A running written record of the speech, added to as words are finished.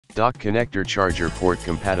Dock connector charger port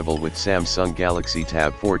compatible with Samsung Galaxy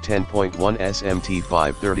Tab 4 10.1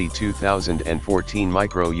 SMT5 32014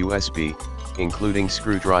 micro USB, including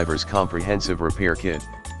screwdrivers, comprehensive repair kit,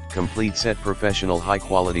 complete set, professional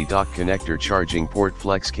high-quality dock connector charging port,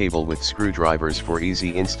 flex cable with screwdrivers for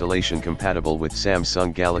easy installation, compatible with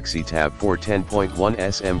Samsung Galaxy Tab 4 10.1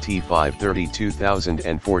 SMT5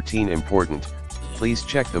 32014. Important: please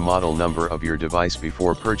check the model number of your device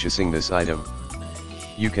before purchasing this item.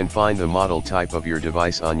 You can find the model type of your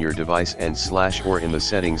device on your device and/or in the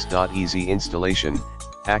settings. Easy installation,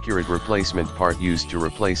 accurate replacement part used to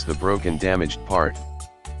replace the broken, damaged part.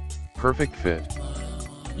 Perfect fit.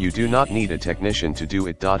 You do not need a technician to do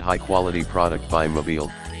it. High quality product by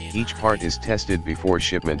MMOBIEL, each part is tested before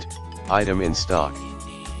shipment, item in stock.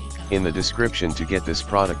 In the description to get this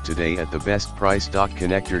product today at the best price. Dock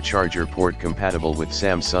connector charger port compatible with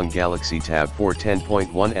Samsung Galaxy Tab 4 10.1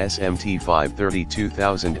 SMT5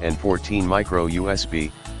 32014 micro USB,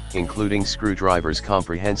 including screwdrivers,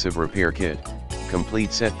 comprehensive repair kit,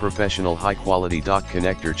 complete set, professional high-quality dock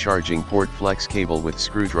connector charging port, flex cable with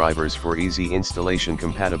screwdrivers for easy installation,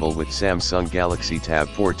 compatible with Samsung Galaxy Tab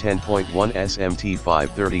 4 10.1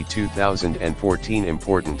 SMT5 32014.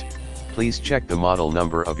 Important: please check the model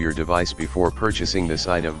number of your device before purchasing this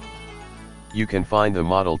item. You can find the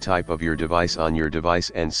model type of your device on your device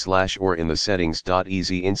and/or in the settings.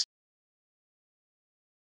 Easy installation.